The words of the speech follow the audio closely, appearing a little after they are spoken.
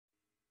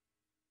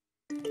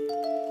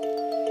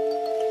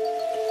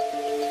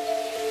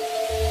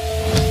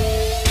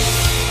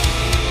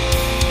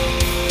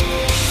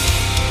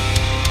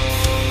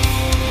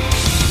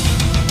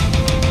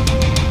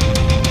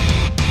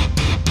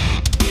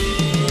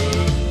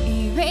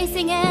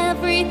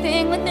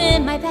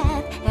my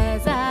path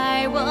as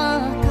I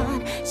walk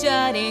on,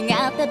 shutting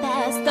out the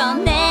past.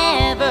 I'll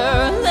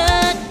never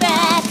look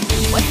back.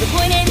 What's the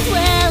point in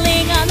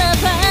dwelling on the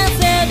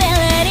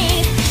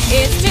possibilities?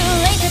 It's too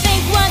late to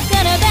think what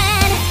could have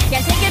been.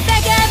 Can't take it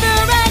back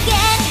ever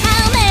again.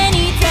 How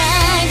many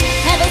times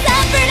have I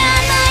suffered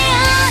on my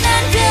own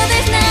until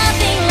there's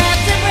nothing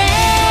left to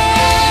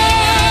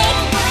break?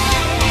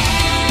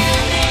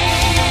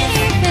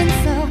 Even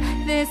so,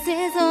 this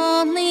is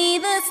only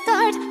the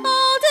start.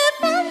 I'll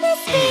defend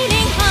this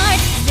beating heart.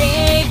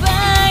 Stay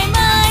by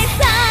my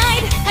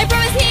side. I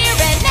promise here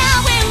and now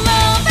we'll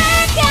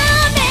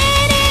overcome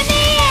it in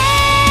the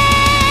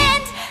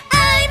end.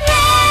 I'm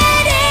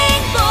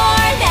heading for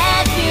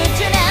that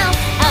future now.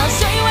 I'll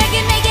show you I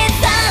can make it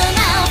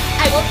somehow.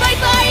 I will fight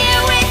for you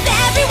with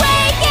every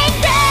waking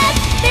breath.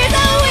 There's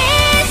a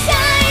wish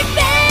I've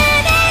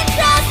been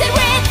entrusted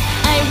with.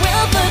 I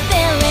will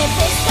fulfill it.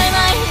 This time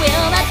I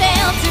will not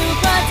fail to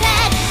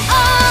protect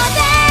all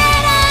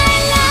that I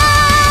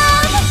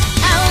love.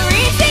 I'll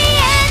reach the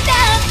end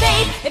of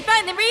faith and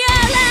finally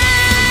realize.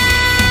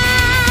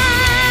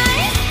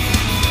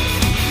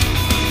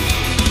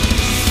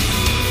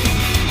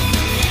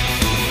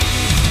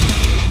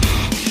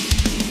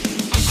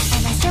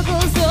 And my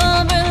struggles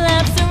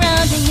overlap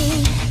surrounding me.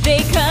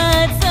 They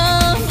cut so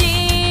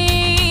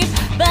deep,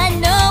 but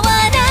no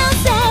one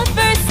else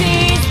ever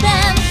sees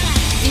them.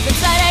 Deep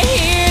inside I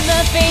hear the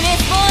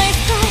faintest voice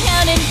cry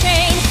out in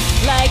pain,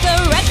 like a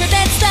record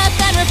that's stuck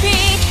on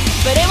repeat,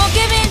 but it won't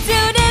give in to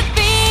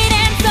defeat.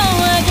 And so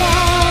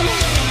again,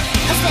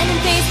 I'll stand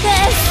and face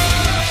this.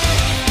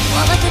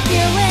 Won't let the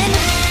fear win.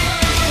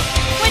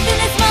 Within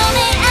this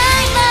moment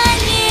I'm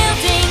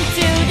unyielding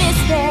to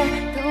despair.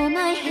 Though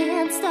my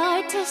hands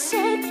start to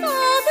shake,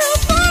 I'll go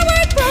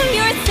forward for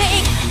your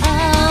sake.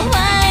 I'll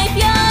wipe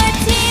your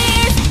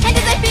tears, and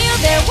as I feel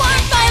their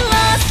warmth I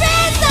lost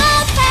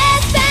resolve,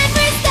 past and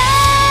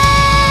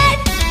restored.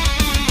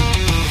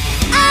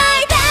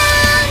 I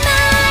found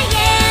my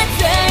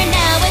answer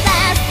now at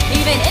last.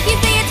 Even if you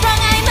say it's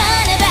wrong, I'm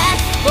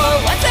unabashed. For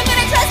once I'm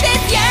gonna trust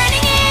this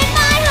yearning in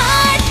my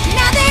heart.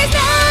 Now there's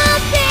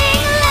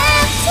nothing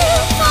left to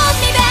hold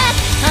me back.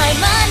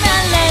 I'm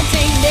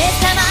unrelenting, this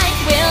time I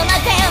will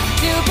not fail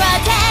to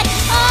protect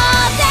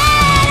all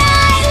that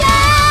I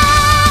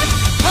love.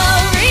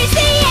 I'll reach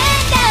the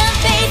end of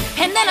faith,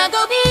 and then I'll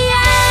go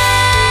beyond.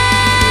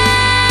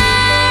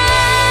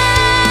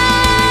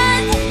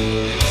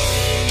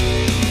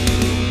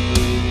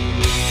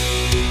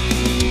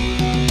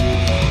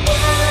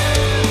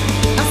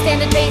 I'll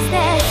stand and face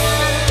this.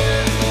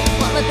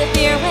 Won't let the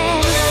fear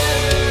win.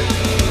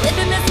 Live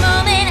in this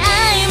moment,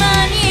 I'm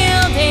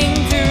unyielding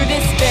to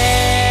despair.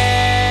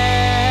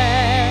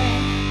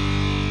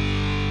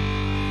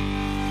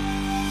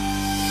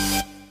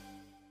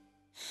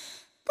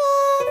 The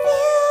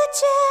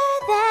future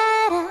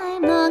that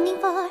I'm longing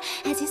for,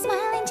 as you're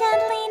smiling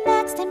gently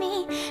next to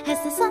me, as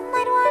the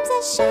sunlight warms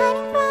us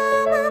shining bright.